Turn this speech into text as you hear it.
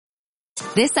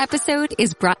This episode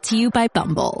is brought to you by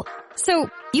Bumble. So,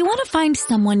 you want to find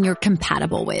someone you're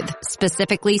compatible with,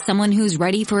 specifically someone who's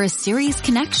ready for a serious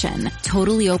connection,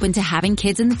 totally open to having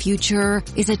kids in the future,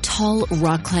 is a tall,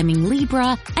 rock-climbing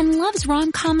Libra, and loves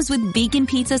rom-coms with vegan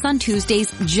pizzas on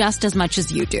Tuesdays just as much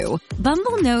as you do.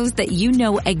 Bumble knows that you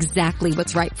know exactly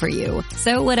what's right for you.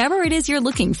 So whatever it is you're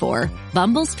looking for,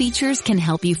 Bumble's features can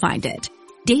help you find it.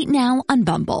 Date now on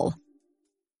Bumble.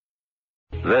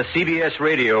 The CBS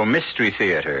Radio Mystery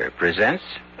Theater presents...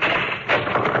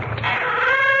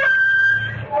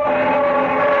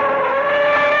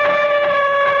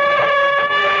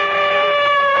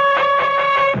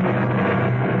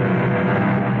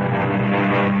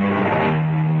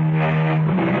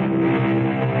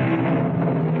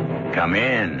 Come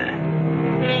in.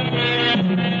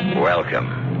 Welcome.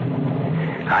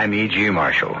 I'm E.G.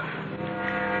 Marshall.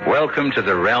 Welcome to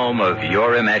the realm of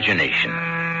your imagination.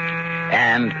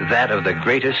 And that of the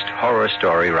greatest horror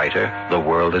story writer the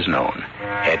world has known,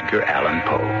 Edgar Allan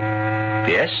Poe.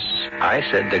 Yes, I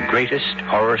said the greatest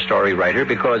horror story writer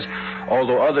because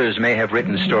although others may have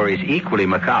written stories equally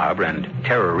macabre and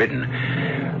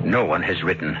terror-ridden, no one has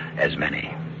written as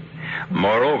many.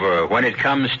 Moreover, when it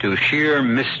comes to sheer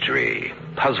mystery,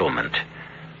 puzzlement,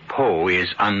 Poe is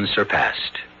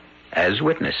unsurpassed. As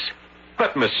witness.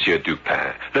 But, Monsieur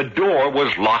Dupin, the door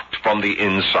was locked from the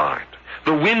inside.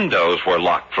 The windows were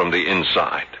locked from the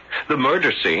inside. The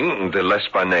murder scene, the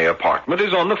L'Espanaye apartment,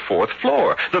 is on the 4th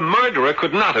floor. The murderer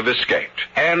could not have escaped.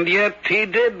 And yet he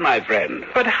did, my friend.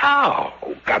 But how?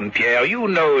 Oh, come, Pierre, you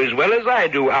know as well as I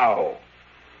do how.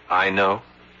 I know.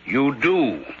 You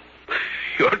do.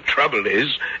 Your trouble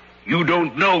is, you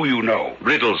don't know you know.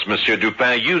 Riddles, Monsieur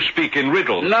Dupin. You speak in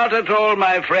riddles. Not at all,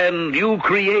 my friend. You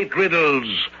create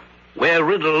riddles where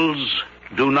riddles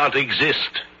do not exist.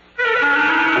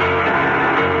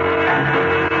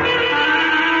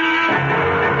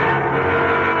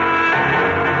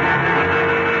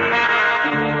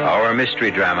 Our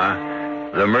mystery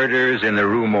drama, The Murders in the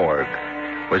Rue Morgue,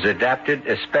 was adapted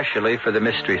especially for the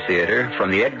Mystery Theater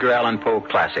from the Edgar Allan Poe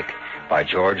classic by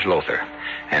George Lothar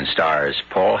and stars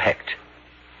Paul Hecht.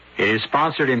 It is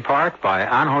sponsored in part by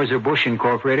Anheuser-Busch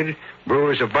Incorporated,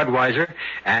 Brewers of Budweiser,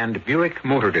 and Buick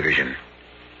Motor Division.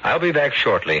 I'll be back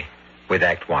shortly with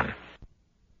Act One.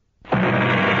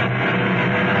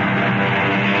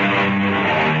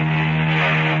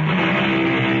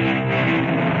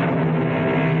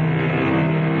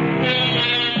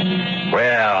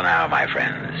 Well, now, my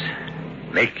friends,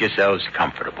 make yourselves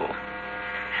comfortable.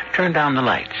 Turn down the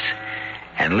lights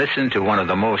and listen to one of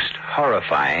the most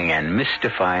horrifying and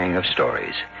mystifying of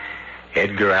stories,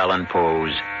 Edgar Allan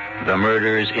Poe's The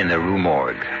Murders in the Rue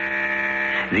Morgue.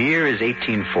 The year is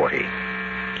 1840.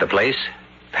 The place,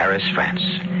 Paris, France.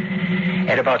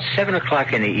 At about 7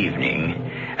 o'clock in the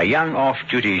evening, a young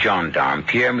off-duty gendarme,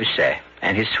 Pierre Musset,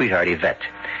 and his sweetheart Yvette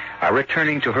are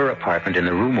returning to her apartment in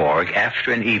the Rue Morgue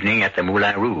after an evening at the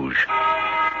Moulin Rouge.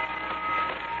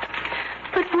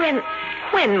 But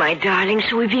when, my darling,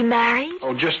 shall we be married?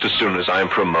 Oh, just as soon as I'm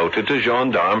promoted to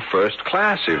gendarme first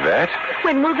class, Yvette.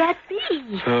 When will that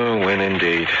be? Oh, when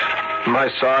indeed. My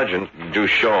sergeant,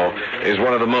 Duchamp, is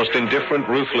one of the most indifferent,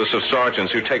 ruthless of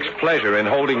sergeants who takes pleasure in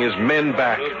holding his men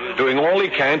back, doing all he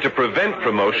can to prevent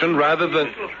promotion rather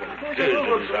than...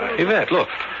 Yvette, look.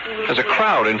 There's a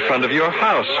crowd in front of your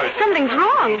house. Something's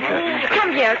wrong.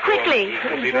 Come here, quickly.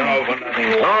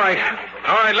 All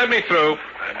right, let me through.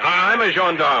 I'm a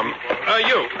gendarme.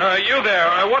 You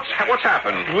there. What's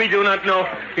happened? We do not know.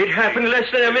 It happened less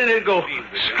than a minute ago.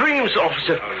 Screams,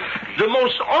 officer. The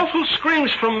most awful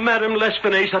screams from Madame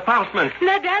L'Espanaye's apartment.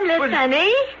 Madame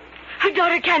L'Espanaye? Her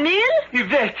daughter Camille?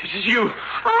 Yvette, it is you.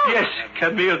 Oh. Yes,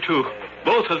 Camille, too.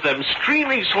 Both of them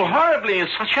screaming so horribly in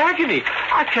such agony.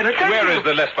 I cannot... Where is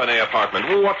the L'Espanaye apartment?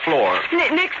 What floor?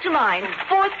 Next to mine.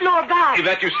 4th floor back.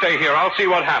 Yvette, you stay here. I'll see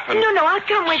what happens. No, I'll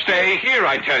come with you. Stay here,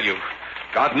 I tell you.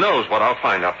 God knows what I'll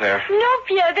find up there. No,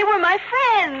 Pierre, they were my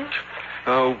friends.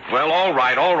 Oh, well, all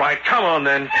right. Come on,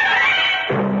 then.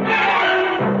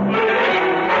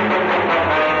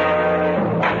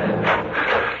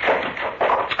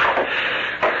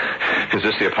 Is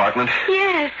this the apartment?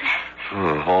 Yes.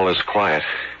 Oh, all is quiet.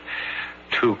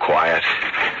 Too quiet.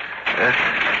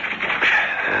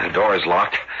 The door is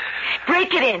locked.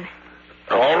 Break it in.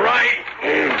 All right.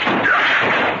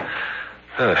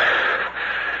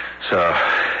 So,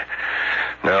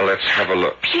 now let's have a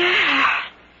look. Pierre.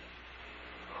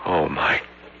 Oh, my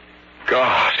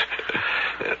God.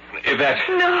 Yvette.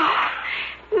 No.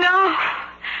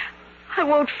 I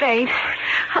won't faint.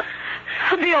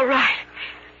 I'll be all right.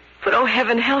 But, oh,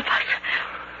 heaven help us.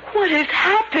 What has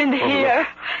happened here?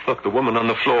 Look, the woman on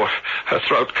the floor. Her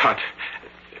throat cut.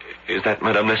 Is that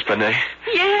Madame L'Espanaye?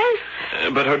 Yes.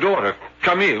 But her daughter,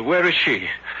 Camille, where is she?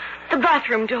 The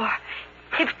bathroom door.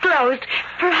 It's closed.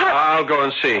 Perhaps... I'll go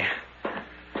and see.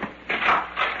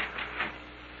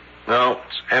 No,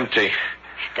 it's empty.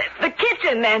 The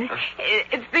kitchen, then.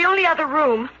 It's the only other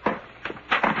room.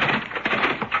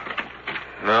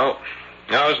 No,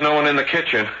 there's no one in the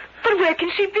kitchen. But where can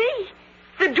she be?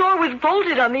 The door was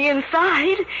bolted on the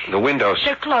inside. The windows.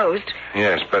 They're closed.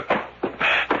 Yes, but...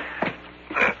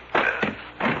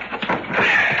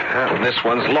 this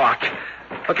one's locked.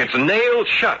 Look, it's nailed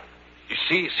shut.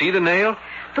 You see the nail?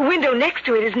 The window next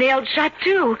to it is nailed shut,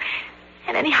 too.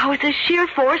 And anyhow, it's a sheer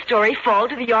 4-story fall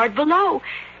to the yard below.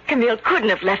 Camille couldn't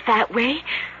have left that way.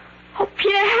 Oh,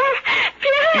 Pierre!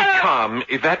 Be calm,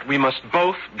 Yvette. We must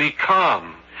both be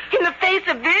calm. In the face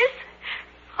of this?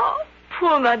 Oh,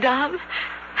 poor Madame.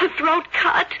 Her throat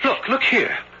cut. Look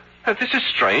here. This is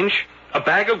strange. A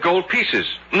bag of gold pieces.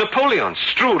 Napoleon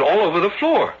strewed all over the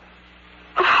floor.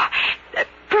 Oh,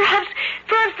 perhaps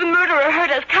the murderer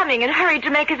heard us coming and hurried to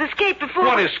make his escape before...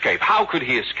 What escape? How could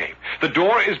he escape? The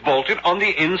door is bolted on the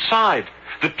inside.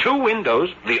 The 2 windows,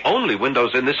 the only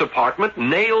windows in this apartment,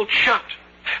 nailed shut.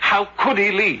 How could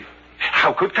he leave?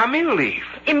 How could Camille leave?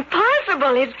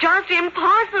 Impossible. It's just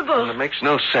impossible. Well, it makes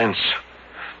no sense.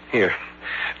 Here,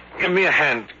 give me a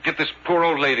hand. Get this poor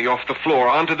old lady off the floor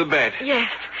onto the bed.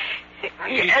 Yes.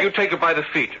 You take her by the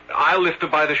feet. I'll lift her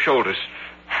by the shoulders.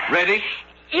 Ready?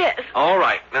 Yes. All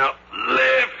right. Now,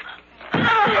 lift.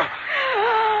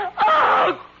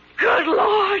 Oh, good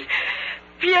Lord.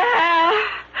 Pierre.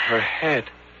 Her head.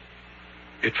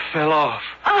 It fell off.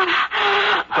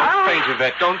 Don't faint,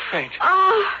 Yvette. Don't faint.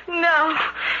 Oh, no.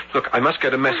 Look, I must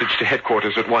get a message to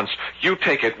headquarters at once. You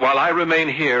take it while I remain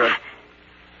here and...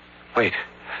 Wait.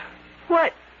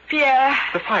 What, Pierre?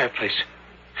 The fireplace.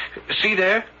 See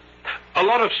there? A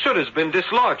lot of soot has been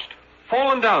dislodged.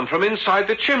 Fallen down from inside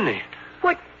the chimney.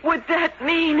 What would that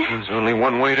mean? There's only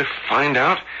one way to find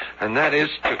out, and that is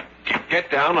to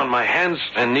get down on my hands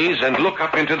and knees and look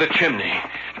up into the chimney.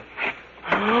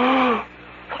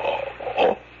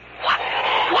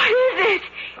 What is it?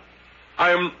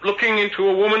 I am looking into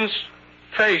a woman's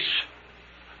face.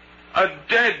 A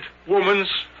dead woman's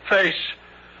face.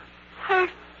 Her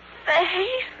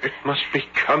face? It must be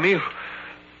Camille.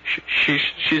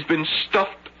 She's been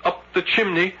stuffed up the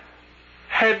chimney,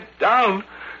 head down.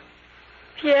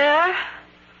 Pierre?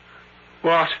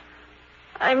 What?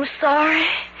 I'm sorry.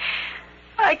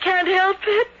 I can't help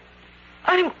it.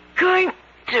 I'm going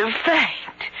to faint.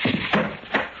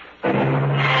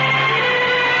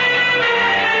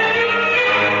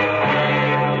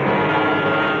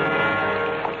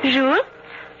 Jules?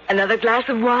 Another glass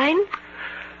of wine?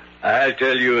 I'll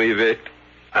tell you, Yvette,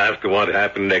 after what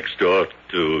happened next door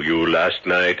to you last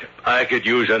night, I could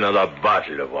use another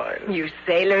bottle of wine. You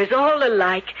sailors, all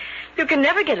alike. You can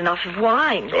never get enough of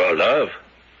wine. Oh, love,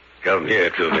 come here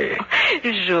to me.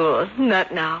 Jules,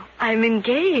 not now. I'm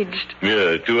engaged.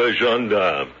 Yeah, to a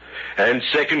gendarme. And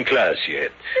second class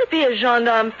yet. He'll be a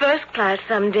gendarme first class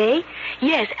someday.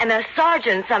 Yes, and a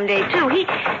sergeant someday, too.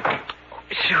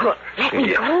 Sure, let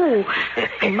me go.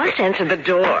 I must answer the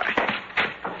door.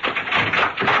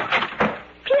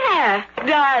 Pierre,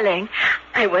 darling,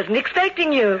 I wasn't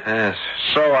expecting you. Yes,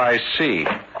 so I see.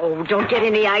 Oh, don't get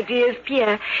any ideas,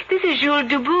 Pierre. This is Jules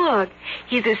Dubourg.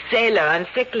 He's a sailor on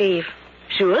sick leave.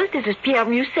 Jules, this is Pierre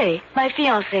Musset, my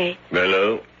fiancé.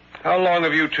 Hello. How long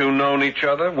have you two known each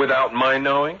other without my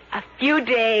knowing? A few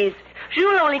days.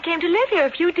 Jules only came to live here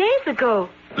a few days ago.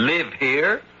 Live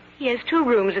here? He has 2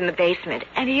 rooms in the basement,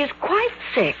 and he is quite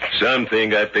sick.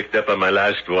 Something I picked up on my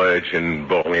last voyage in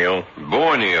Borneo.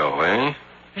 Borneo, eh?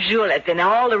 Jules has been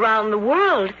all around the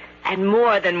world, and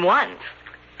more than once.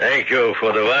 Thank you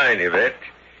for the wine, Yvette.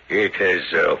 It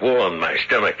has warmed my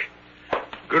stomach.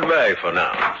 Goodbye for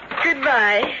now.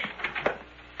 Goodbye.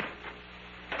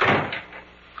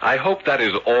 I hope that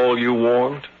is all you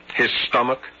warmed? His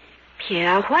stomach?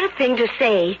 Pierre, what a thing to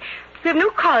say. We have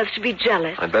no cause to be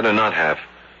jealous. I'd better not have.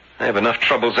 I have enough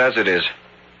troubles as it is.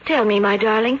 Tell me, my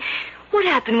darling, what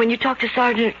happened when you talked to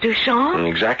Sergeant Duchamp?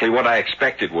 Exactly what I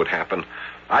expected would happen.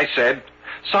 I said,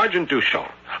 Sergeant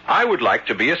Duchamp, I would like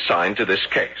to be assigned to this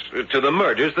case, to the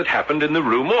murders that happened in the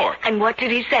Rue Morgue. And what did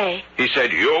he say? He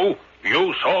said, You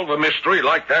solve a mystery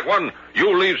like that one?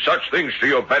 You leave such things to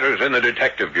your betters in the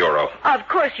Detective Bureau. Of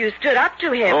course you stood up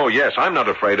to him. Oh, yes, I'm not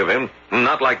afraid of him.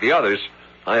 Not like the others.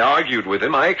 I argued with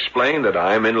him. I explained that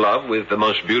I am in love with the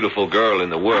most beautiful girl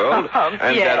in the world,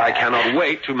 and yeah. that I cannot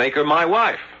wait to make her my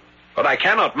wife. But I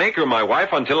cannot make her my wife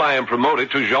until I am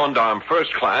promoted to gendarme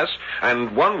first class,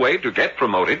 and one way to get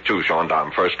promoted to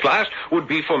gendarme first class would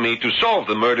be for me to solve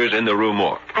the murders in the Rue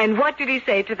Morgue. And what did he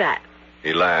say to that?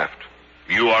 He laughed.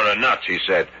 You are a nut, he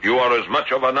said. You are as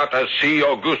much of a nut as C.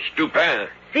 Auguste Dupin.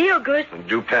 C. Auguste?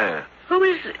 Dupin. Who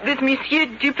is this Monsieur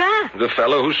Dupin? The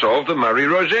fellow who solved the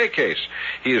Marie-Roger case.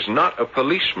 He is not a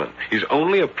policeman. He's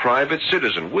only a private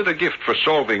citizen with a gift for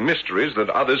solving mysteries that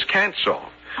others can't solve.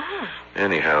 Oh.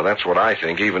 Anyhow, that's what I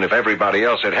think, even if everybody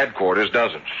else at headquarters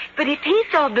doesn't. But if he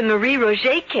solved the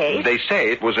Marie-Roger case... They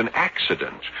say it was an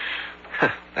accident.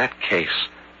 That case.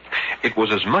 It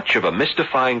was as much of a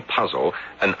mystifying puzzle,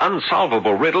 an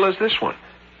unsolvable riddle as this one.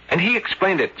 And he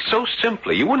explained it so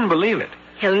simply, you wouldn't believe it.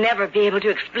 He'll never be able to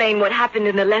explain what happened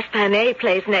in the L'Esplanade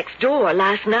place next door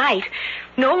last night.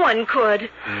 No one could.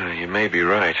 You may be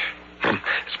right.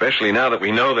 Especially now that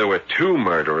we know there were 2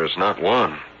 murderers, not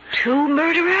 1. 2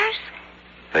 murderers?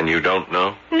 Then you don't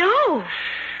know? No.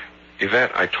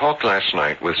 Yvette, I talked last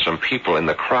night with some people in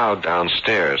the crowd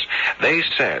downstairs. They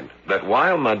said that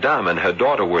while Madame and her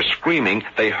daughter were screaming,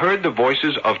 they heard the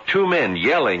voices of 2 men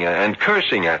yelling and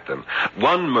cursing at them.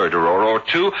 1 murderer or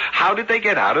 2. How did they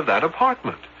get out of that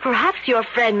apartment? Perhaps your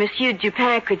friend, Monsieur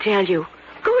Dupin, could tell you.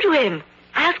 Go to him.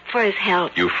 Ask for his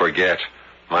help. You forget.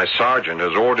 My sergeant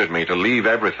has ordered me to leave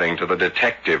everything to the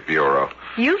detective bureau.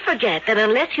 You forget that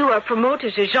unless you are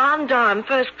promoted to gendarme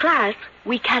first class,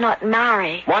 we cannot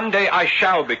marry. One day I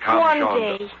shall become gendarme.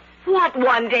 One day? What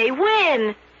one day?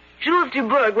 When? Jules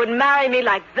Dubourg would marry me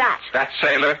like that. That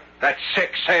sailor? That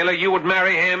sick sailor? You would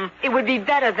marry him? It would be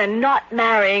better than not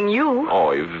marrying you.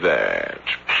 Oh, Yvette,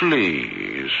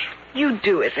 please. You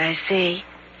do as I say.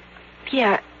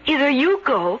 Pierre, either you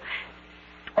go,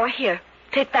 or here,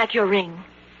 take back your ring.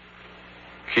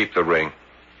 Keep the ring.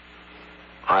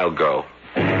 I'll go.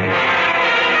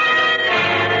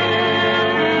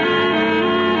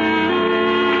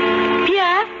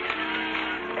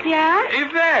 Pierre?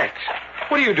 Yvette!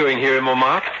 What are you doing here in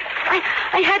Montmartre?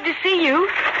 I had to see you.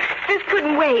 This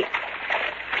couldn't wait.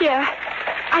 Pierre,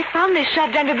 I found this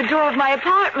shoved under the door of my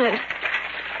apartment.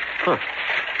 Huh.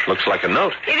 Looks like a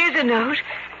note. It is a note.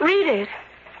 Read it.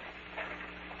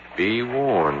 Be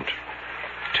warned.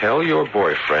 Tell your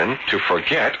boyfriend to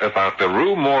forget about the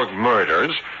Rue Morgue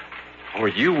murders, or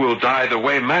you will die the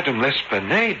way Madame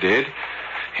L'Esplanade did.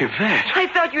 Yvette. I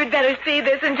thought you had better see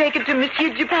this and take it to Monsieur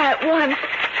Dupin at once.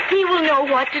 He will know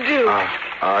what to do.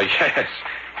 Yes.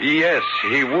 Yes,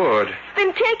 he would.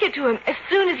 Then take it to him as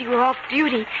soon as you are off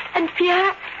duty. And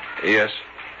Pierre? Yes?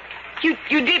 You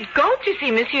did go to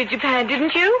see Monsieur Dupin,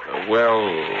 didn't you? Well,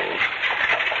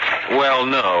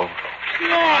 no.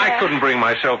 Yeah. I couldn't bring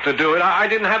myself to do it. I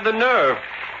didn't have the nerve.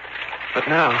 But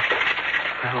now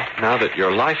that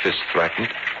your life is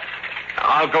threatened,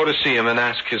 I'll go to see him and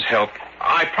ask his help.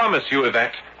 I promise you,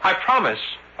 Yvette. I promise.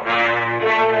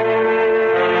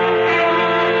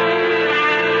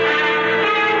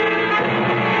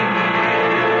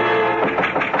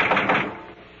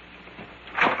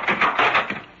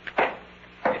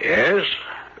 Yes?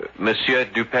 Monsieur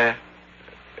Dupin?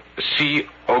 C.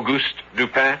 Auguste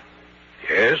Dupin?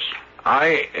 Yes?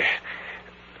 I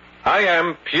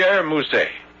am Pierre Mouzet.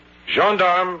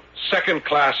 Gendarme, second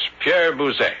class Pierre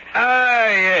Mouzet. Ah,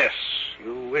 yes.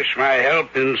 You wish my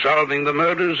help in solving the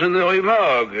murders in the Rue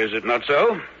Morgue, is it not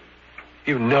so?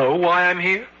 You know why I'm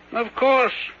here? Of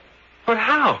course. But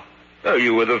how? Oh,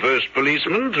 you were the first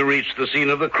policeman to reach the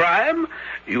scene of the crime.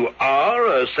 You are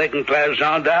a second-class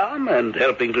gendarme, and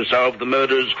helping to solve the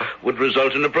murders would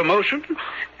result in a promotion.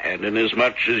 And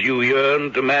inasmuch as you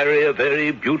yearn to marry a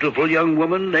very beautiful young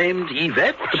woman named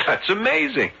Yvette... That's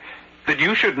amazing. That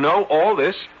you should know all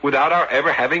this without our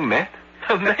ever having met.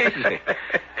 Amazing.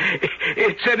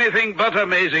 It's anything but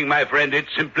amazing, my friend. It's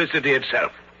simplicity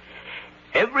itself.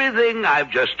 Everything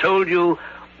I've just told you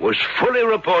was fully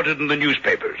reported in the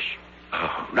newspapers.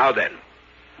 Oh. Now then,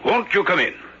 won't you come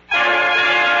in?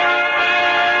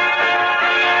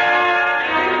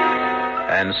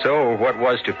 And so what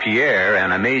was to Pierre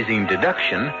an amazing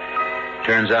deduction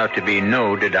turns out to be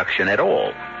no deduction at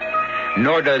all.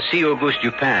 Nor does C. Auguste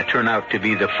Dupin turn out to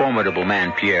be the formidable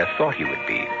man Pierre thought he would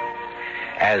be.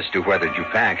 As to whether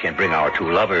Dupin can bring our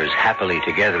 2 lovers happily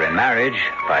together in marriage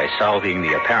by solving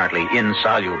the apparently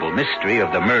insoluble mystery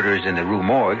of the murders in the Rue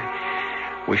Morgue,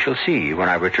 we shall see when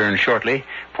I return shortly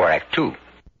for Act 2.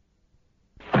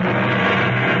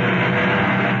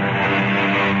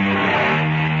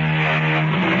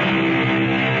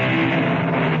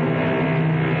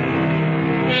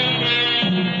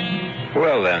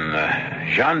 Well,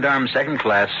 then, Gendarme Second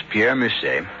Class Pierre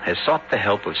Musset has sought the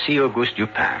help of C. Auguste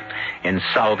Dupin in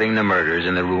solving the murders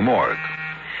in the Rue Morgue.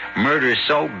 Murder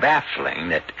so baffling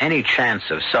that any chance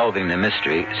of solving the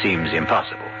mystery seems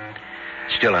impossible.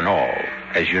 Still in all,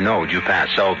 as you know, Dupin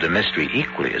solved a mystery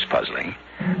equally as puzzling,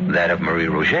 that of Marie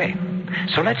Roget.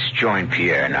 So let's join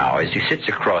Pierre now as he sits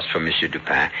across from Monsieur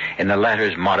Dupin in the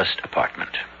latter's modest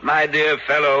apartment. My dear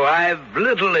fellow, I've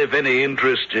little, if any,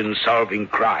 interest in solving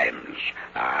crimes.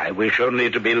 I wish only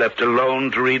to be left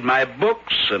alone to read my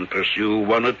books and pursue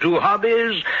one or two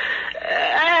hobbies.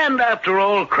 And after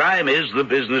all, crime is the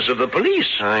business of the police.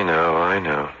 I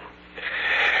know.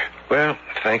 Well,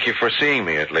 thank you for seeing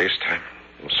me, at least.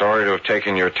 I'm sorry to have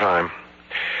taken your time.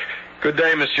 Good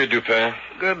day, Monsieur Dupin.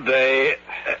 Good day.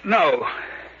 No.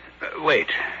 Wait.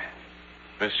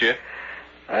 Monsieur?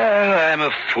 I'm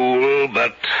a fool,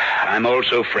 but I'm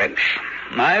also French.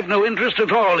 I have no interest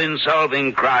at all in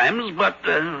solving crimes, but,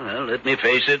 let me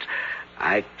face it,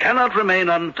 I cannot remain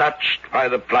untouched by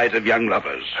the plight of young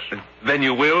lovers. Then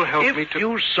you will help me If to...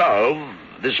 you solve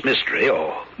this mystery,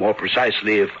 or more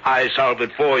precisely, if I solve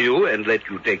it for you and let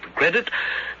you take the credit,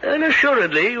 then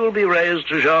assuredly you'll be raised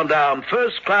to gendarme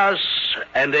first class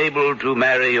and able to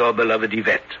marry your beloved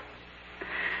Yvette.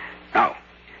 Now,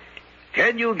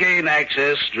 can you gain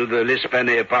access to the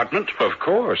L'Esplanade apartment? Of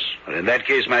course. Well, in that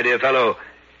case, my dear fellow,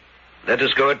 let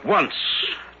us go at once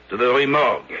to the Rue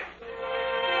Morgue.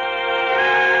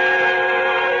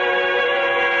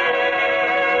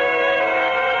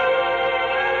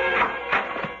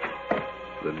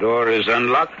 The door is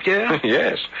unlocked here?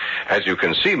 Yes. As you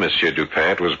can see, Monsieur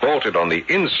Dupin, it was bolted on the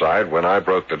inside when I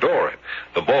broke the door in.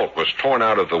 The bolt was torn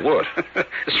out of the wood.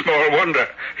 Small wonder.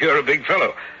 You're a big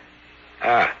fellow.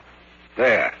 Ah,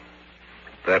 there.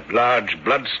 That large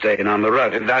blood stain on the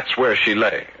rug. That's where she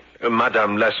lay.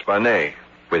 Madame L'Esplanade,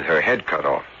 with her head cut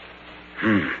off.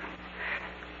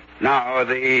 Now,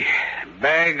 the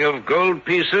bag of gold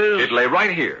pieces... It lay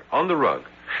right here, on the rug.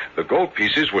 The gold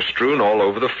pieces were strewn all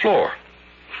over the floor.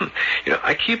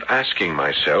 I keep asking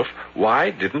myself,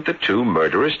 why didn't the two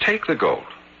murderers take the gold?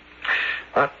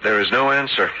 But there is no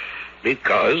answer.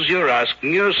 Because you're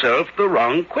asking yourself the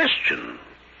wrong question.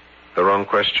 The wrong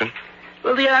question?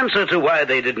 Well, the answer to why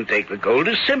they didn't take the gold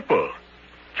is simple.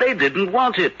 They didn't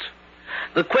want it.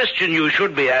 The question you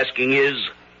should be asking is,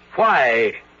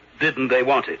 why didn't they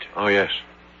want it? Oh, yes.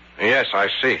 Yes, I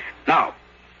see. Now,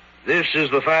 this is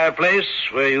the fireplace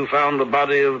where you found the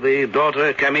body of the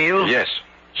daughter, Camille? Yes.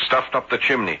 Stuffed up the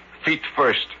chimney. Feet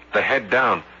first, the head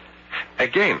down.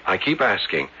 Again, I keep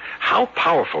asking, how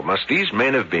powerful must these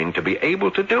men have been to be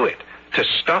able to do it? To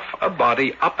stuff a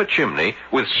body up a chimney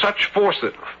with such force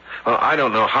that... Well, I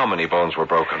don't know how many bones were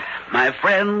broken. My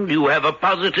friend, you have a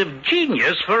positive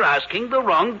genius for asking the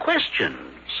wrong questions.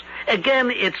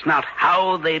 Again, it's not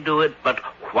how they do it, but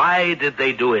why did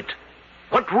they do it?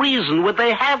 What reason would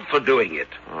they have for doing it?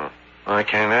 Oh, I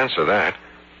can't answer that.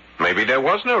 Maybe there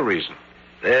was no reason.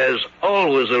 There's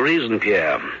always a reason,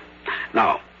 Pierre.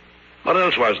 Now, what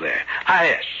else was there? Ah,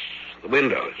 yes, the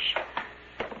windows.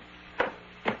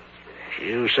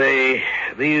 You say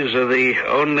these are the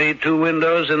only two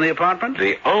windows in the apartment?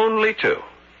 The only two.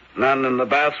 None in the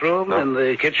bathroom, No. in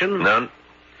the kitchen? None.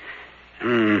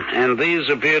 And these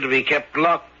appear to be kept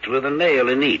locked with a nail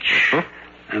in each.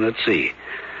 And let's see.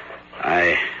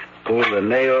 I pull the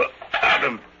nail out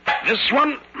of this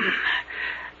one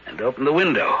and open the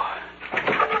window.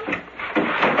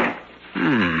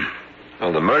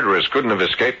 Well, the murderers couldn't have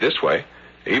escaped this way.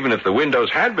 Even if the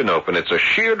windows had been open, it's a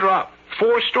sheer drop.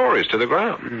 4 stories to the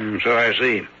ground. So I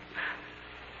see.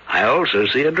 I also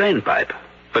see a drain pipe.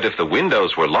 But if the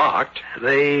windows were locked...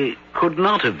 They could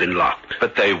not have been locked.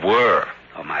 But they were.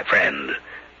 Oh, my friend,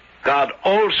 God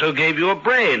also gave you a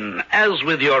brain. As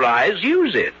with your eyes,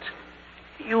 use it.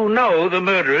 You know the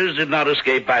murderers did not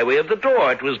escape by way of the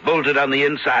door. It was bolted on the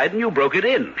inside and you broke it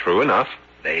in. True enough.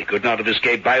 They could not have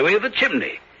escaped by way of the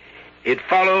chimney. It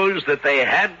follows that they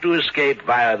had to escape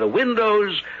via the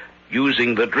windows,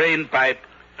 using the drain pipe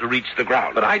to reach the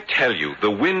ground. But I tell you, the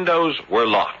windows were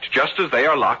locked, just as they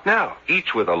are locked now,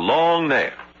 each with a long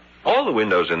nail. All the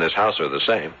windows in this house are the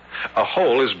same. A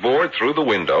hole is bored through the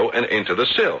window and into the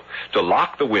sill. To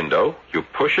lock the window, you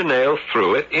push a nail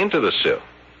through it into the sill.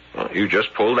 Well, you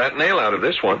just pulled that nail out of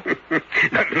this one.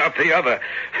 Not the other.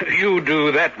 You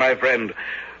do that, my friend.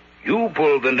 You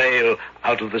pulled the nail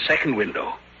out of the second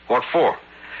window. What for?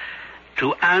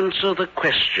 To answer the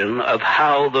question of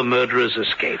how the murderers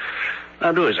escaped.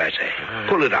 Now do as I say.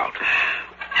 Pull it out.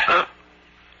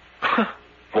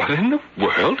 What in the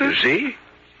world You is... see?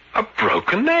 A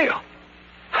broken nail.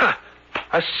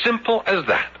 As simple as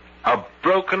that. A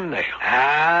broken nail.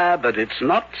 Ah, but it's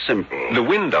not simple. The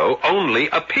window only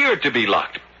appeared to be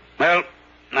locked. Well,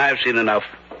 I've seen enough.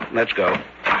 Let's go.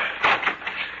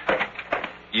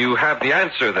 You have the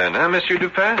answer then, Monsieur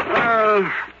Dupin?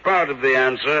 Part of the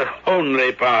answer.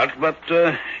 Only part. But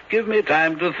give me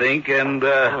time to think and...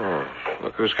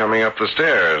 Look who's coming up the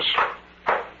stairs.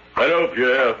 Hello,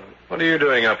 Pierre. What are you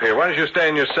doing up here? Why don't you stay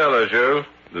in your cellar, Jules?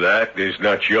 That is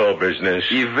not your business.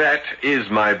 Yvette is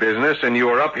my business, and you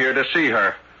are up here to see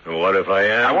her. What if I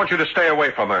am? I want you to stay away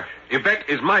from her. Yvette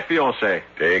is my fiancée.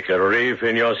 Take a reef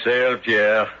in your sail,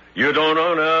 Pierre. You don't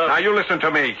own her. Now, you listen to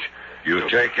me. You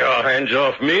take your hands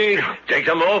off me. Take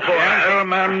them off for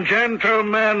Gentlemen,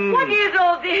 gentlemen. What is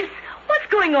all this? What's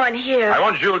going on here? I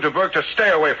want Jules Dubourg to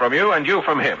stay away from you, and you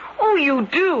from him. Oh, you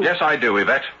do? Yes, I do,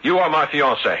 Yvette. You are my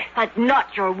fiancée. But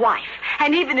not your wife.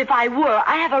 And even if I were,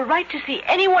 I have a right to see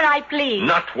anyone I please.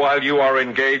 Not while you are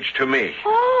engaged to me.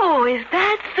 Oh, is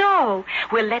that so?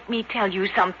 Well, let me tell you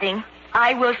something.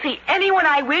 I will see anyone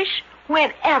I wish,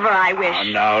 whenever I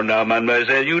wish. Now,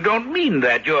 mademoiselle, you don't mean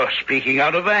that. You're speaking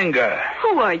out of anger.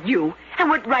 Who are you? And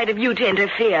what right have you to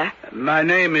interfere? My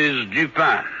name is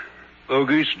Dupin.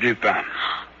 Auguste Dupin.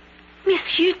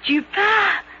 Monsieur Dupin?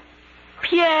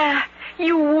 Pierre,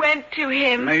 you went to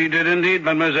him. I did indeed,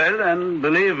 mademoiselle, and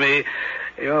believe me,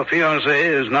 your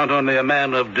fiancé is not only a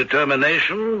man of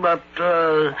determination, but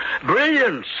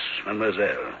brilliance,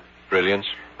 mademoiselle. Brilliance?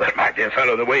 But, my dear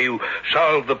fellow, the way you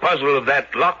solved the puzzle of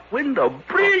that locked window,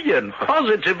 brilliant,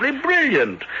 positively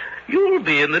brilliant. You'll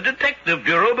be in the detective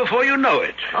bureau before you know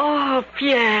it. Oh,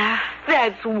 Pierre,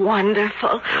 that's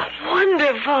wonderful.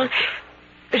 Wonderful.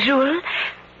 Jules,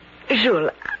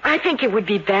 I think it would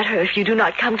be better if you do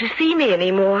not come to see me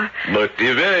anymore. But,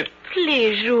 Yvette...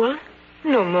 Please, Jules,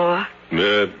 no more.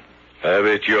 Have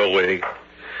it your way.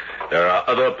 There are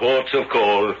other ports of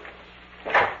call.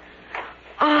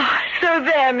 Oh, so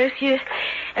there, Monsieur.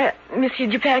 Monsieur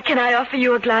Dupin, can I offer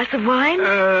you a glass of wine?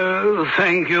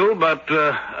 Thank you, but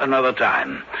another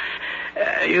time.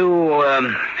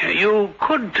 You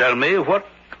could tell me what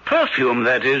perfume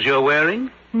that is you're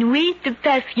wearing? Nuit de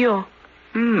Passion.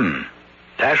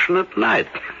 Passionate night.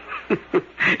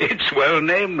 It's well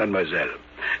named, mademoiselle.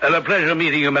 A pleasure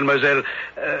meeting you, mademoiselle.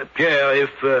 Pierre,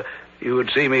 if you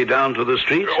would see me down to the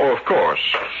street. Oh, of course.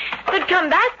 But come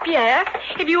back, Pierre.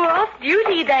 If you are off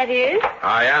duty, that is.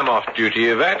 I am off duty,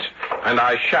 Yvette, and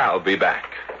I shall be back.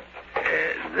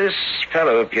 This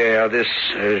fellow, Pierre, this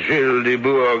Gilles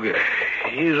Dubourg,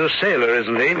 he's a sailor,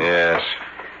 isn't he? Yes.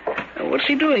 What's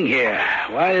he doing here?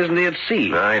 Why isn't he at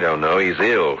sea? I don't know. He's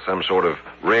ill. Some sort of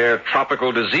rare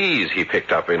tropical disease he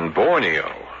picked up in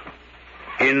Borneo.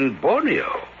 In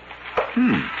Borneo?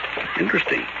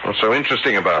 Interesting. What's so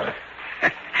interesting about it?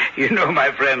 You know,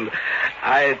 my friend,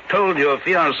 I told your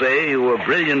fiancée you were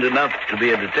brilliant enough to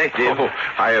be a detective. Oh,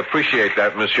 I appreciate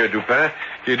that, Monsieur Dupin.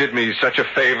 You did me such a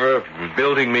favor,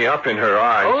 building me up in her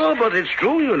eyes. Oh, but it's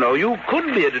true, you know. You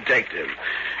could be a detective.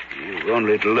 You've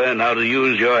only to learn how to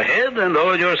use your head and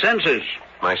all your senses.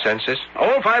 My senses?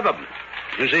 All 5 of them.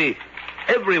 You see,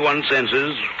 everyone's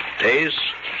senses, taste,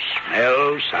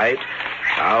 smell, sight,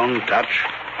 sound, touch,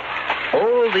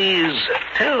 all these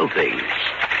tell things.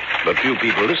 But few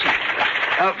people listen.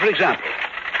 For example,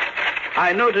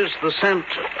 I noticed the scent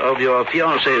of your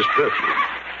fiancée's perfume.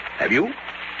 Have you?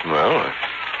 Well,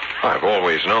 I've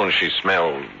always known she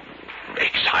smelled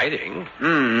exciting.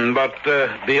 But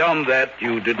beyond that,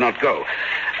 you did not go.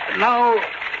 Now,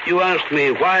 you ask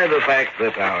me why the fact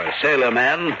that our sailor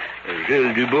man,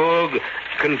 Gilles Dubourg,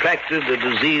 contracted a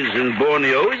disease in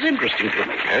Borneo is interesting to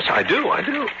me. Yes, I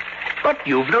do. But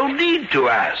you've no need to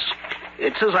ask.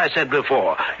 It's as I said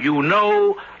before. You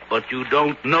know, but you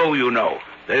don't know you know.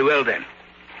 Very well, then.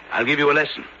 I'll give you a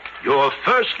lesson. Your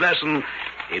first lesson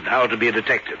in how to be a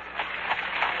detective.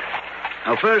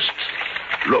 Now, first,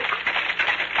 look.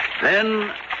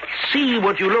 Then, see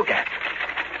what you look at.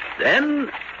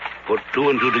 Then, put 2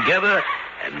 and 2 together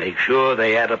and make sure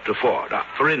they add up to 4. Now,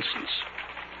 for instance,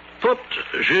 put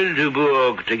Gilles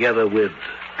Dubourg together with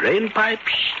drain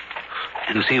pipes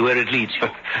and see where it leads you.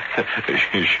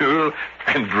 Jules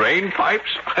and drain pipes?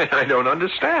 I don't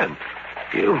understand.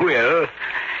 You will.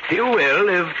 You will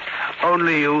if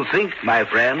only you think, my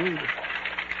friend.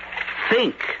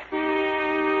 Think.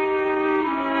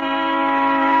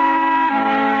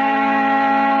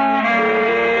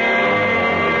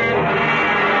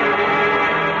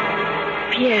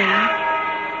 Pierre.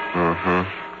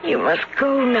 You must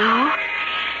go now.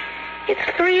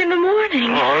 It's 3 a.m.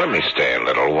 Oh, let me stay a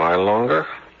little while longer.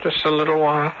 Just a little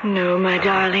while. No, my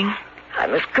darling. I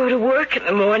must go to work in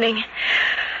the morning.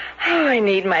 Oh, I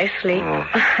need my sleep.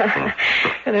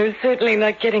 And I'm certainly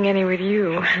not getting any with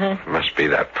you. Must be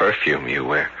that perfume you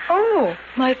wear. Oh,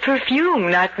 my perfume,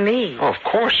 not me. Oh, of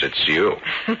course it's you.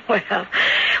 Well,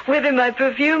 whether my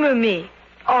perfume or me,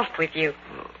 off with you.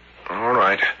 All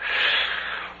right.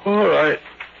 All right.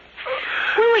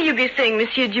 When will you be seeing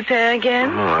Monsieur Dupin again?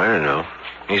 Oh, I don't know.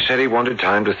 He said he wanted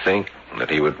time to think, that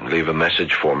he would leave a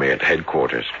message for me at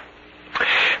headquarters.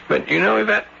 But, you know,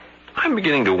 Yvette, I'm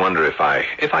beginning to wonder if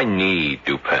I need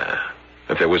Dupin.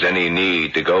 If there was any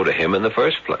need to go to him in the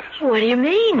first place. What do you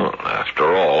mean? Well,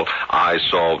 after all, I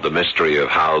solved the mystery of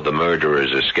how the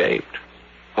murderers escaped.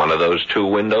 One of those 2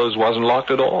 windows wasn't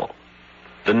locked at all.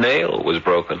 The nail was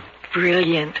broken.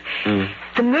 Brilliant.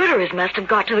 The murderers must have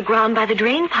got to the ground by the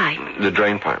drain pipe. The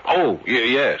drain pipe. Oh,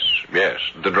 yes,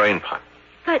 the drain pipe.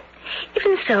 But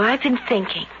even so, I've been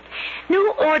thinking.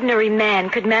 No ordinary man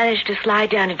could manage to slide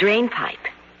down a drain pipe.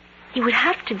 He would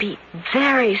have to be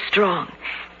very strong.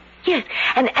 Yes,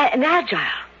 and agile.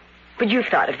 But you've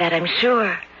thought of that, I'm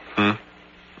sure.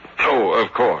 Oh,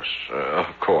 of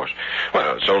course.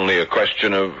 Well, it's only a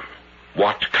question of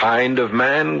what kind of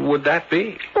man would that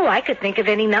be? Oh, I could think of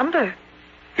any number.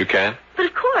 You can? But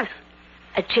of course.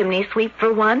 A chimney sweep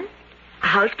for one, a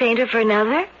house painter for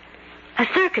another, a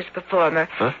circus performer.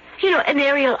 Huh? You know, an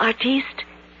aerial artiste,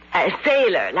 a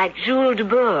sailor like Jules de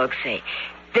Bourgh, say.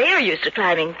 They're used to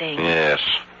climbing things.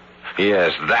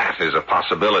 Yes, that is a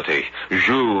possibility.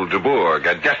 Jules de Bourgh,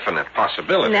 a definite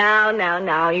possibility.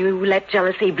 Now, you let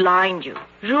jealousy blind you.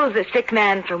 Jules is a sick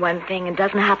man, for one thing, and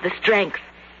doesn't have the strength,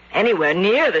 anywhere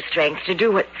near the strength, to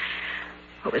do what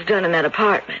was done in that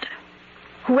apartment.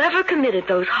 Whoever committed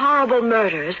those horrible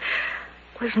murders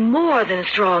was more than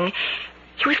strong.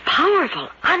 He was powerful,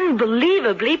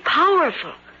 unbelievably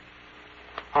powerful.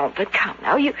 Oh, but come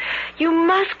now, you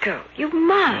must go. You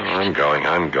must. I'm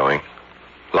going.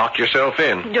 Lock yourself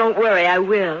in. Don't worry, I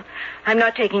will. I'm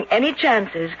not taking any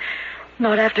chances.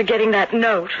 Not after getting that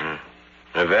note.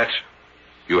 Yvette,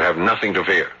 you have nothing to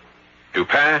fear.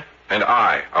 Dupin and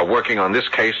I are working on this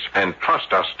case, and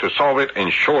trust us to solve it in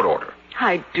short order.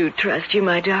 I do trust you,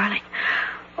 my darling.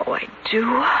 Oh, I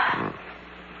do.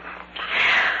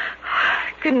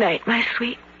 Good night, my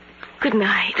sweet. Good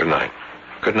night. Good night.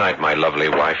 Good night, my lovely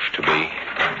wife-to-be.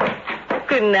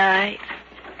 Good night.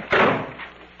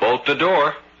 Bolt the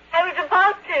door. I was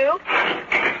about to.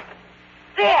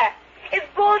 There. It's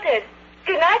bolted.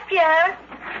 Good night, Pierre.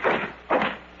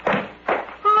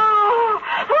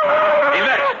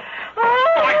 Yvette!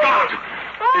 Oh, my God!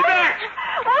 Yvette!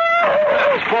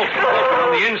 That's bolted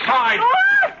on the inside. Oh,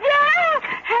 Pierre!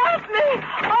 Help me!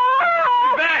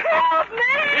 Oh! Yvette! Help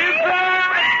me! Yvette!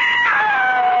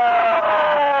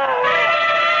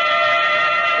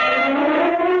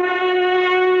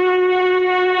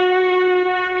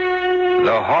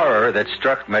 The horror that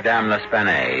struck Madame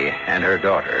L'Espanaye and her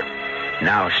daughter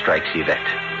now strikes Yvette.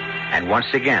 And once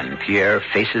again, Pierre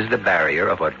faces the barrier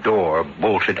of a door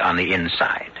bolted on the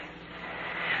inside.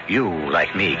 You,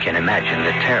 like me, can imagine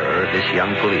the terror of this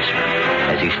young policeman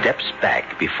as he steps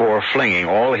back before flinging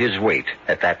all his weight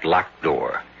at that locked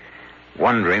door,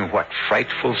 wondering what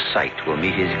frightful sight will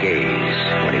meet his gaze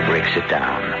when he breaks it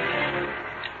down.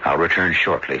 I'll return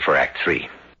shortly for Act 3.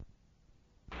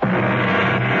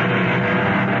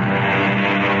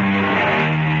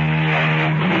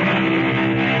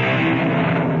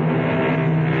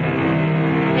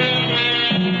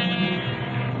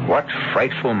 What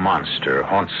frightful monster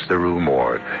haunts the Rue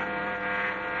Morgue?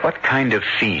 What kind of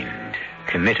fiend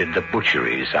committed the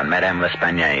butcheries on Madame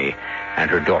L'Espanaye and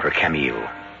her daughter Camille?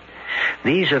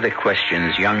 These are the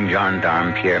questions young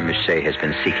gendarme Pierre Musset has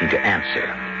been seeking to answer.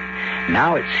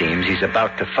 Now it seems he's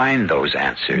about to find those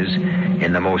answers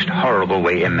in the most horrible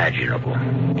way imaginable.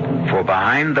 For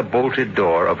behind the bolted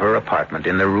door of her apartment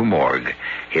in the Rue Morgue,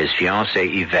 his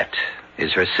fiancée Yvette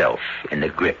is herself in the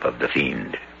grip of the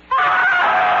fiend.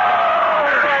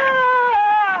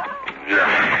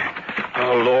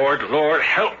 Oh, Lord,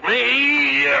 help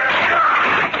me. It's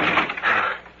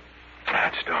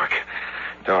dark.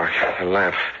 The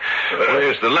lamp.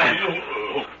 Where's the lamp?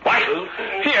 What?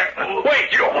 Here.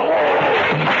 Wait.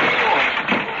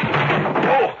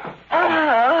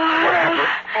 What happened?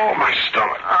 Oh, my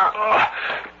stomach.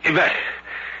 Yvette.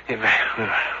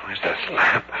 Where's this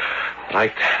lamp?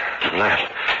 Light the lamp.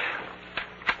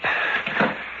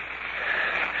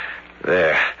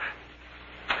 There.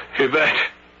 Yvette.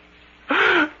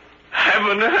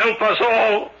 Heaven help us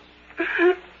all.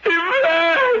 Yvette!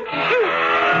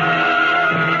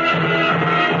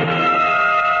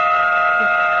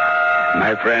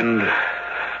 My friend,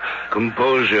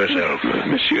 compose yourself.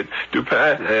 Monsieur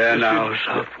Dupin. There now,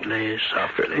 softly.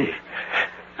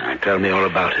 Now, tell me all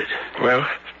about it. Well,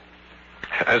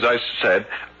 as I said,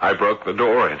 I broke the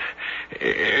door in.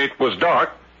 It was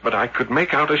dark, but I could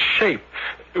make out a shape.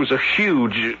 It was a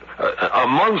huge, a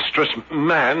monstrous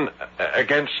man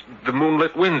against the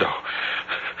moonlit window.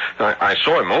 I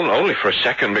saw him only for a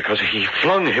second because he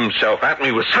flung himself at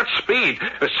me with such speed,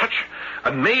 with such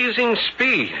amazing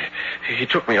speed. He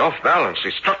took me off balance.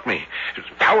 He struck me. It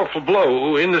was a powerful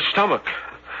blow in the stomach.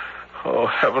 Oh,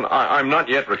 heaven, I'm not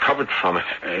yet recovered from it.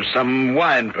 Some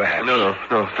wine, perhaps?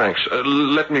 No, thanks.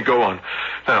 Let me go on.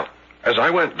 Now, as I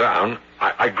went down,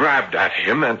 I grabbed at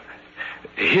him, and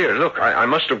here, look, I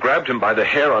must have grabbed him by the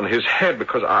hair on his head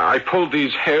because I pulled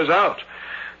these hairs out.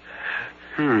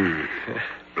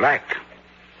 Black.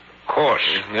 Coarse.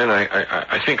 And then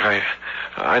I think I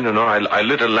don't know, I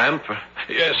lit a lamp.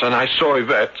 Yes, and I saw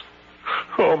Yvette.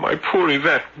 Oh, my poor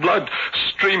Yvette. Blood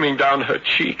streaming down her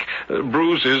cheek.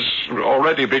 Bruises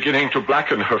already beginning to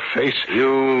blacken her face.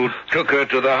 You took her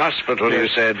to the hospital, Yes.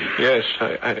 you said? Yes,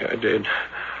 I did.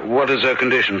 What is her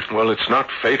condition? Well, it's not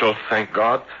fatal, thank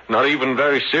God. Not even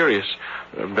very serious.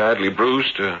 Badly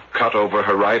bruised, cut over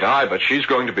her right eye, but she's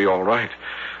going to be all right.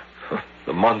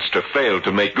 The monster failed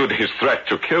to make good his threat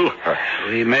to kill her.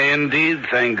 We may indeed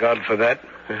thank God for that.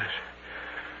 Yes.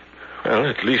 Well,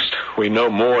 at least we know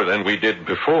more than we did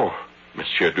before,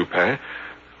 Monsieur Dupin.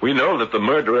 We know that the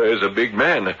murderer is a big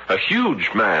man, a huge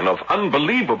man of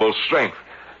unbelievable strength,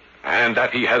 and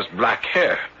that he has black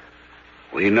hair.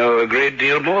 We know a great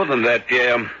deal more than that,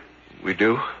 Pierre. We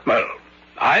do? Well,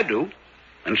 I do,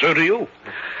 and so do you.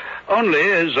 Only,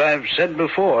 as I've said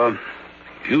before,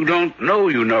 you don't know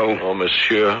you know. Oh,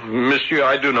 Monsieur. Monsieur,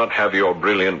 I do not have your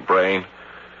brilliant brain.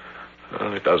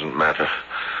 Well, it doesn't matter.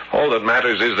 All that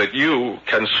matters is that you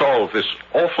can solve this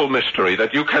awful mystery,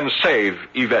 that you can save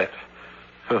Yvette.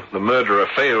 The murderer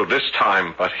failed this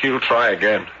time, but he'll try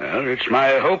again. Well, it's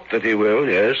my hope that he will,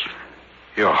 yes.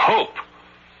 Your hope?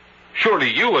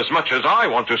 Surely you, as much as I,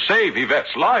 want to save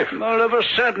Yvette's life. Well, of a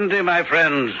certainty, my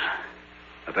friend.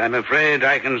 But I'm afraid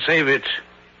I can save it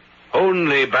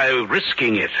only by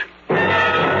risking it.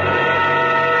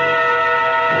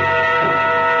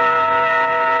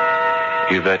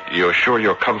 Yvette, you're sure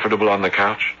you're comfortable on the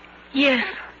couch? Yes,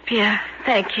 Pierre,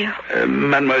 thank you.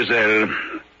 Mademoiselle,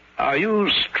 are you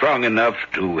strong enough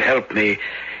to help me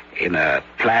in a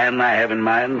plan I have in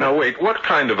mind? Now, wait, what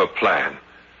kind of a plan?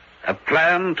 A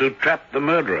plan to trap the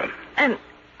murderer. And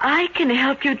I can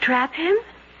help you trap him?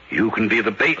 You can be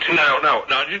the bait. No,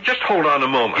 just hold on a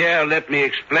moment. Yeah, let me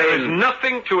explain. There is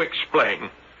nothing to explain.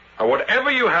 Now, whatever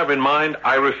you have in mind,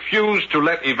 I refuse to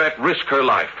let Yvette risk her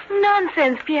life.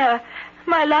 Nonsense, Pierre.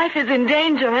 My life is in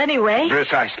danger anyway.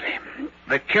 Precisely.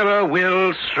 The killer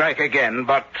will strike again,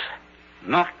 but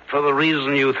not for the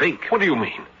reason you think. What do you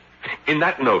mean? In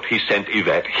that note he sent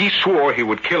Yvette, he swore he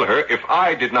would kill her if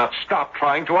I did not stop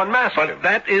trying to unmask him. But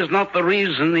that is not the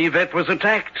reason Yvette was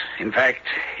attacked. In fact,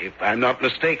 if I'm not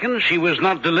mistaken, she was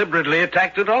not deliberately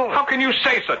attacked at all. How can you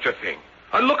say such a thing?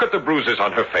 Look at the bruises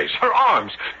on her face, her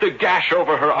arms, the gash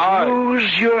over her eye.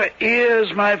 Use your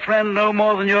ears, my friend, no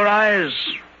more than your eyes.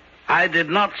 I did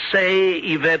not say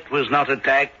Yvette was not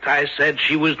attacked. I said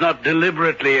she was not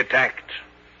deliberately attacked.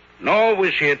 Nor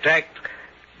was she attacked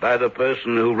by the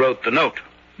person who wrote the note.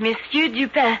 Monsieur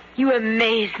Dupin, you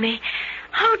amaze me.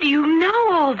 How do you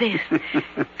know all this?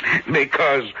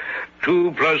 Because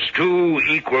 2 plus 2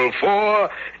 equal 4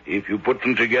 if you put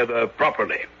them together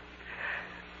properly.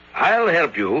 I'll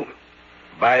help you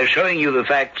by showing you the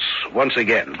facts once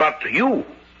again, but you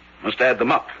must add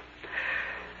them up.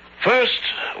 First,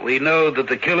 we know that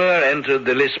the killer entered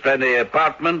the L'Esplanade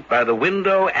apartment by the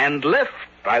window and left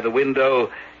by the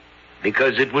window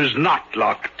because it was not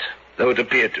locked, though it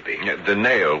appeared to be. The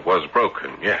nail was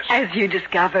broken, yes. As you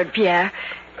discovered, Pierre.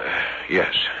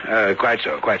 Yes. Quite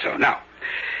so. Now,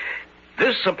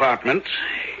 this apartment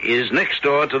is next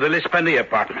door to the L'Esplanade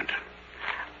apartment.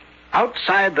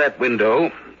 Outside that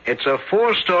window, it's a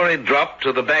 4-story drop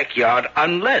to the backyard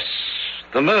unless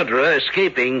the murderer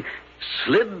escaping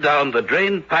slid down the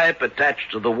drain pipe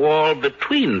attached to the wall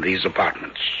between these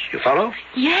apartments. You follow?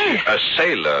 Yes. A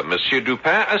sailor, Monsieur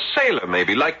Dupin, a sailor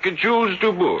maybe, like Jules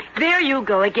Dubourg. There you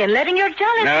go again, letting your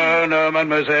jealousy... No,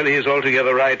 mademoiselle, he's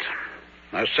altogether right.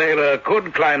 A sailor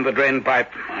could climb the drain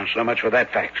pipe. So much for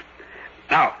that fact.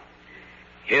 Now,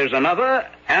 here's another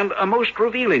and a most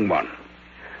revealing one.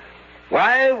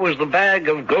 Why was the bag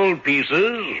of gold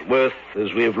pieces, worth,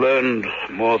 as we've learned,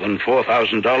 more than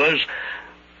 $4,000...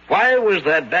 Why was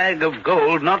that bag of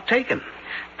gold not taken?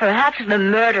 Perhaps the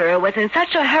murderer was in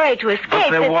such a hurry to escape But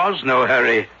there was no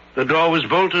hurry. The door was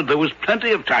bolted. There was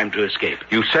plenty of time to escape.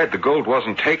 You said the gold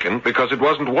wasn't taken because it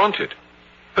wasn't wanted.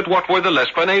 But what were the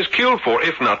L'Esplanades killed for,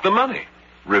 if not the money?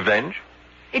 Revenge?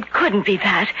 It couldn't be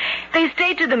that. They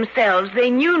stayed to themselves. They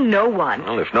knew no one.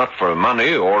 Well, if not for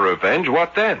money or revenge,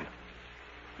 what then?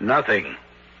 Nothing.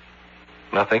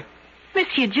 Nothing?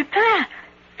 Monsieur Dupin,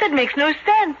 that makes no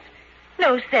sense.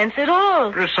 no sense at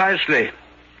all. Precisely.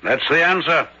 That's the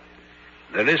answer.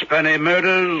 The L'Espanaye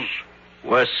murders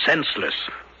were senseless.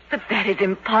 But that is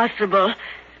impossible.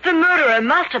 The murderer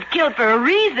must have killed for a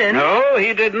reason. No,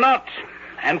 he did not.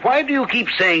 And why do you keep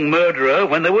saying murderer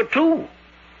when there were two?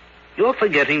 You're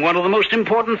forgetting one of the most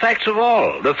important facts of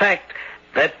all. The fact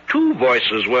that two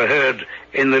voices were heard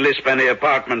in the L'Espanaye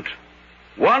apartment.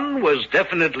 One was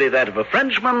definitely that of a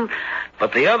Frenchman,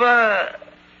 but the other...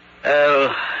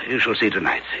 you shall see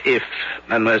tonight, if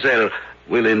Mademoiselle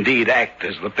will indeed act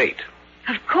as the bait.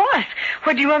 Of course.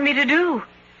 What do you want me to do?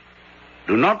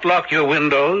 Do not lock your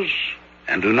windows,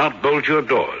 and do not bolt your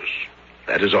doors.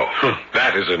 That is all.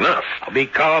 That is enough. Now be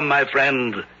calm, my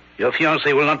friend. Your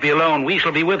fiancée will not be alone. We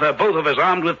shall be with her, both of us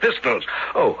armed with pistols.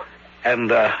 Oh,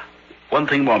 and one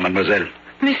thing more, mademoiselle.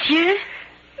 Monsieur?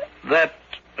 That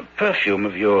perfume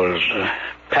of yours,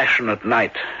 Passionate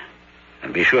Night.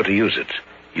 And be sure to use it.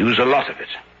 Use a lot of it.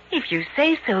 If you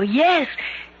say so, yes.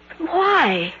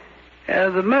 Why?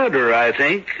 The murderer, I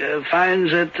think,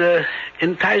 finds it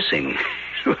enticing.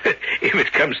 If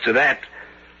it comes to that,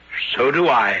 so do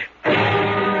I.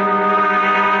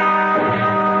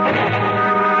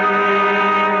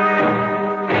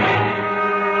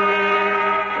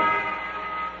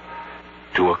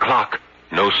 2:00.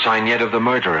 No sign yet of the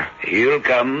murderer. He'll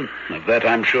come, of that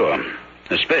I'm sure.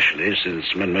 Especially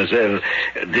since Mademoiselle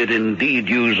did indeed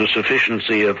use a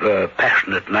sufficiency of her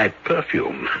Passionate Night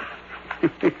perfume.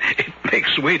 It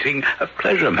makes waiting a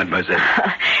pleasure, mademoiselle.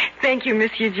 Thank you,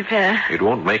 Monsieur Dupin. It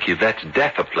won't make you that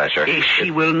death a pleasure.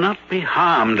 She will not be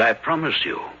harmed, I promise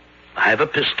you. I have a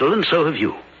pistol, and so have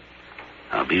you.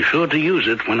 I'll be sure to use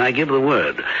it when I give the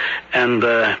word. And,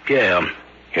 Pierre.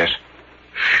 Yes?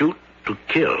 Shoot to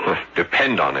kill.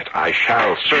 Depend on it. I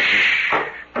shall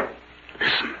certainly...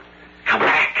 Listen. Come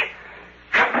back.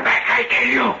 Come back, I tell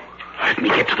you. Let me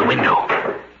get to the window.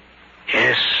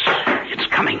 Yes, it's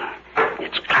coming.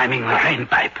 It's climbing the drain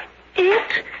pipe.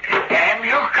 It? Damn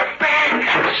you, come back!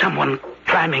 And someone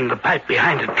climbing the pipe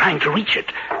behind it, trying to reach it,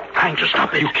 trying to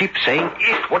stop it. You keep saying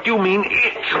it. What do you mean,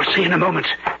 it? You'll see in a moment.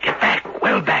 Get back,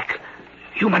 well back.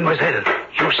 You, mademoiselle,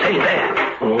 you stay there.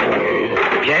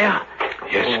 Pierre?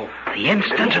 Yes? The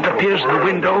instant it appears in the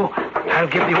window, I'll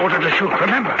give the order to shoot.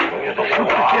 Remember, shoot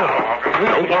to kill.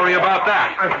 Don't worry about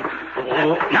that.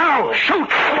 Now, shoot!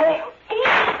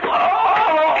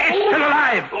 It's still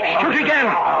alive. Shoot again.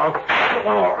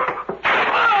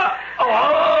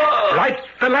 Light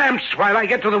the lamps while I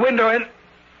get to the window and...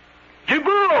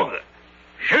 Dubourg!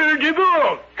 Jules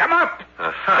Dubourg, come up.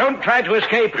 Don't try to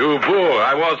escape. Dubourg,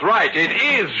 I was right. It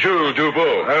is Jules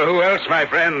Dubourg. Who else, my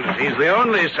friend? He's the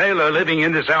only sailor living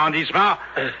in this arrondissement.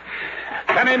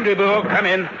 Come in, Dubourg, come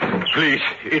in. Please,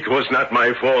 it was not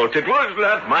my fault. It was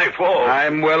not my fault.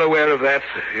 I'm well aware of that.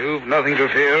 You've nothing to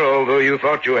fear, although you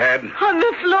thought you had. On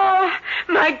the floor.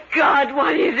 My God,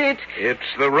 what is it? It's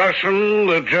the Russian,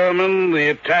 the German, the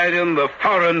Italian, the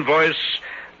foreign voice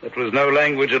that was no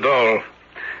language at all.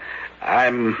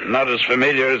 I'm not as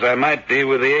familiar as I might be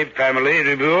with the ape family,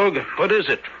 Dubourg. What is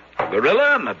it? A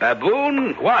gorilla? A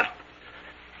baboon? What?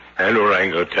 An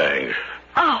orangutan.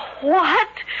 Oh, what?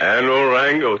 An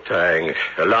orangutan.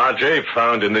 A large ape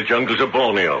found in the jungles of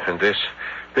Borneo. And this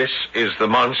is the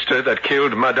monster that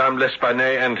killed Madame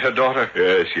L'Espanaye and her daughter?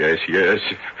 Yes.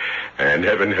 And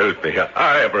heaven help me,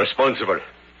 I am responsible.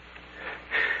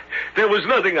 There was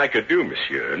nothing I could do,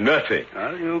 monsieur. Nothing.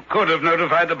 Well, you could have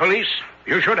notified the police.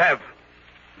 You should have.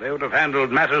 They would have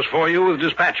handled matters for you with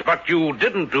dispatch, but you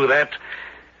didn't do that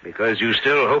because you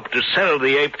still hoped to sell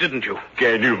the ape, didn't you?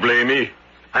 Can you blame me?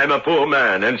 I'm a poor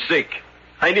man and sick.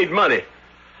 I need money.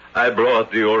 I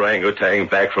brought the orangutan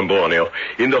back from Borneo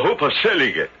in the hope of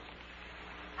selling it.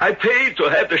 I paid to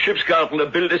have the ship's carpenter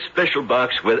build a special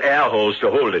box with air holes to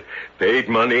hold it. Paid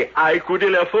money I could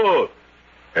ill afford.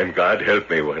 And God help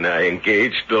me, when I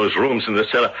engaged those rooms in the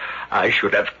cellar, I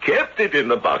should have kept it in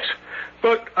the box.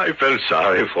 But I felt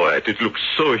sorry for it. It looked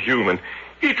so human.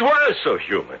 It was so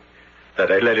human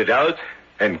that I let it out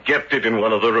and kept it in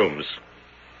one of the rooms.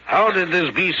 How did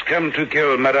this beast come to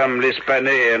kill Madame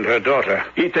L'Espanaye and her daughter?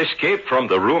 It escaped from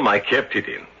the room I kept it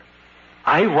in.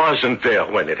 I wasn't there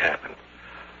when it happened.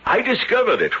 I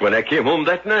discovered it when I came home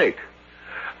that night.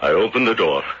 I opened the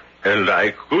door, and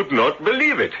I could not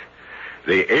believe it.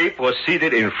 The ape was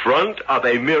seated in front of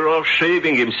a mirror,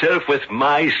 shaving himself with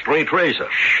my straight razor.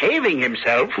 Shaving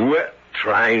himself? Well,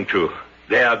 trying to.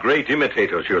 They are great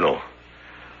imitators, you know.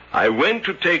 I went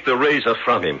to take the razor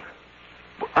from him.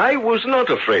 I was not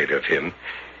afraid of him.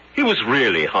 He was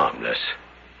really harmless.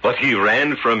 But he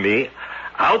ran from me,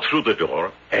 out through the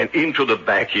door, and into the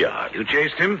backyard. You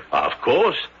chased him? Of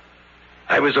course.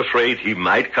 I was afraid he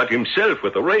might cut himself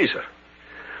with the razor.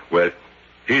 Well,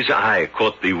 his eye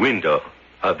caught the window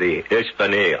of the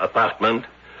Esplanade apartment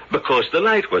because the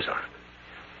light was on.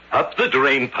 Up the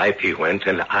drain pipe he went,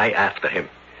 and I after him.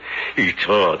 He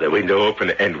tore the window open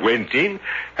and went in,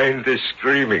 and the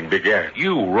screaming began.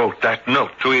 You wrote that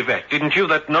note to Yvette, didn't you?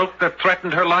 That note that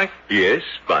threatened her life? Yes,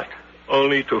 but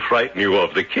only to frighten you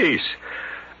of the case.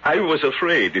 I was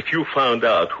afraid if you found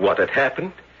out what had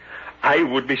happened, I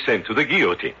would be sent to the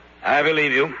guillotine. I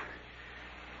believe you.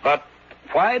 But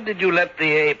why did you let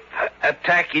the ape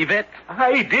attack Yvette?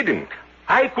 I didn't.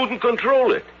 I couldn't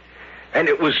control it. And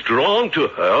it was drawn to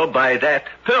her by that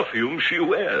perfume she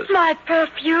wears. My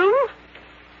perfume?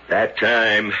 That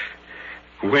time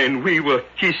when we were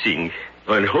kissing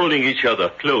and holding each other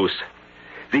close,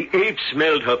 the ape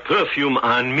smelled her perfume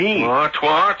on me. What?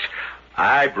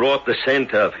 I brought the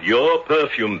scent of your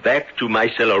perfume back to my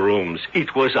cellar rooms.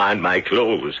 It was on my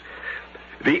clothes.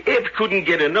 The ape couldn't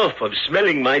get enough of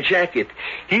smelling my jacket.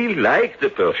 He liked the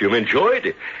perfume, enjoyed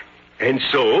it. And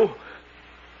so,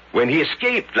 when he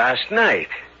escaped last night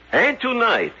and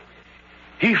tonight,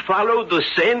 he followed the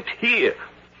scent here.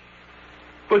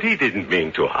 But he didn't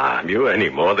mean to harm you any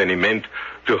more than he meant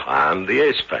to harm the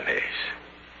Esplanades.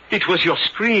 It was your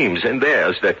screams and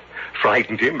theirs that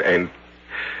frightened him and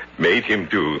made him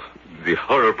do the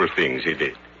horrible things he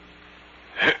did.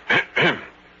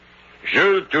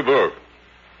 Jules Dubourg,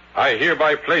 I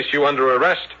hereby place you under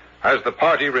arrest as the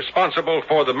party responsible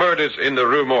for the murders in the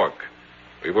Rue Morgue.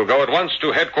 We will go at once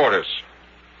to headquarters.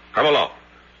 Come along.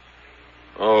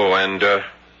 Oh, and,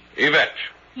 Yvette.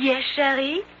 Yes,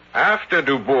 Chérie? After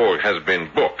Dubourg has been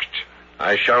booked,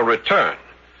 I shall return,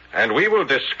 and we will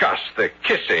discuss the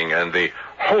kissing and the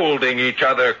holding each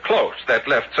other close that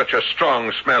left such a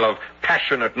strong smell of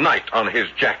passionate night on his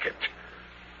jacket.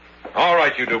 All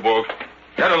right, you Dubourg.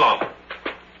 Get along.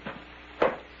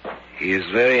 He is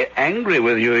very angry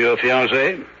with you, your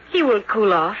fiancé. He will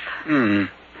cool off. You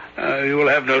will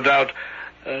have, no doubt,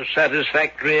 a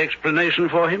satisfactory explanation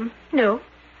for him? No.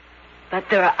 But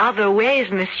there are other ways,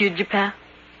 Monsieur Dupin.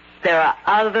 There are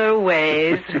other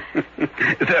ways.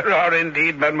 There are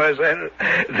indeed, mademoiselle.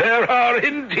 There are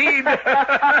indeed.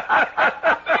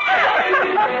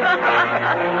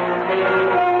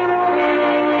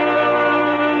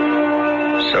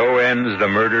 So ends The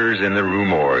Murders in the Rue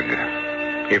Morgue.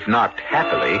 If not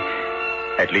happily,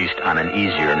 at least on an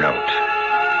easier note.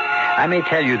 I may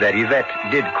tell you that Yvette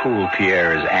did cool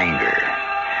Pierre's anger,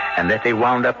 and that they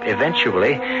wound up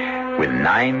eventually with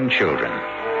 9 children,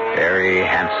 very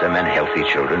handsome and healthy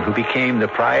children who became the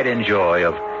pride and joy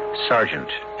of Sergeant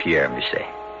Pierre Musset.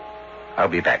 I'll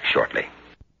be back shortly.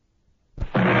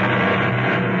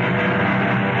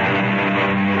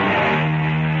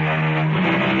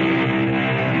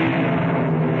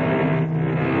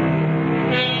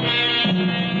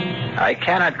 I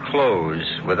cannot close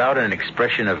without an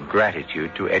expression of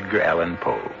gratitude to Edgar Allan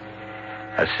Poe,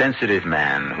 a sensitive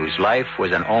man whose life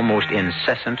was an almost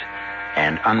incessant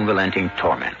and unrelenting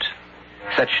torment.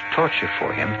 Such torture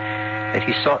for him that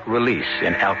he sought release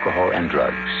in alcohol and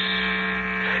drugs.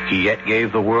 He yet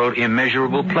gave the world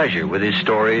immeasurable pleasure with his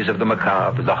stories of the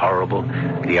macabre, the horrible,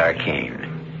 the arcane.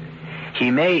 He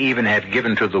may even have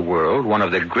given to the world one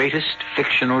of the greatest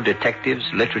fictional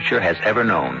detectives literature has ever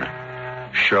known,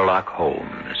 Sherlock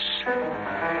Holmes.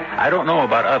 I don't know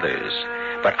about others,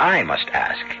 but I must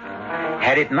ask,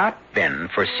 had it not been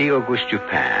for C. Auguste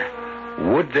Dupin,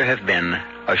 would there have been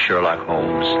a Sherlock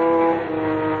Holmes?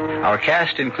 Our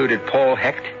cast included Paul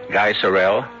Hecht, Guy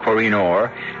Sorel, Corinne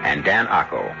Orr, and Dan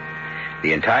Acco.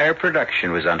 The entire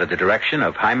production was under the direction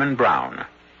of Hyman Brown.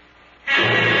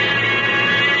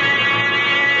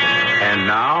 And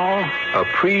now, a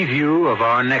preview of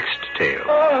our next tale.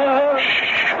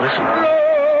 Shh, listen.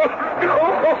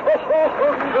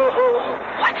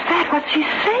 What's that? What's he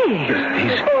saying?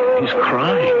 He's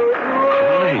crying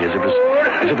as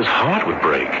if his heart would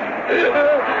break.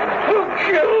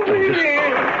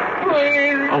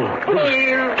 This is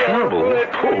terrible.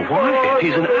 Poor Wyatt.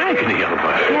 He's in agony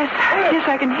over it. Yes,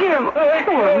 I can hear him.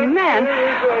 Poor man.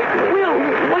 Will,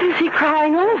 what is he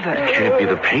crying over? It can't be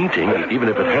the painting, even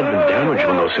if it had been damaged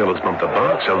when those sailors bumped the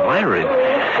box. Elvira,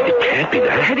 it can't be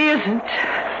that. It isn't.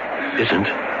 Isn't?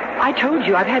 I told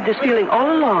you I've had this feeling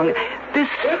all along. This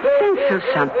sense of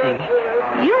something.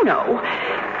 You know.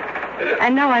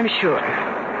 And now I'm sure.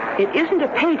 It isn't a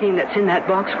painting that's in that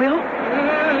box, Will.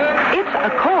 It's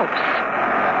a corpse.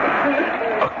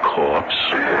 A corpse?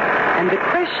 And the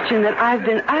question that I've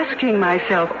been asking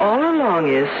myself all along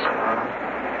is,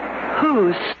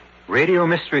 whose? Radio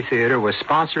Mystery Theater was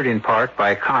sponsored in part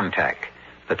by Contact,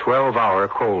 the 12-hour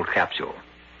cold capsule.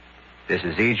 This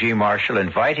is E.G. Marshall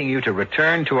inviting you to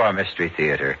return to our Mystery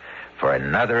Theater for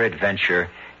another adventure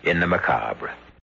in the macabre.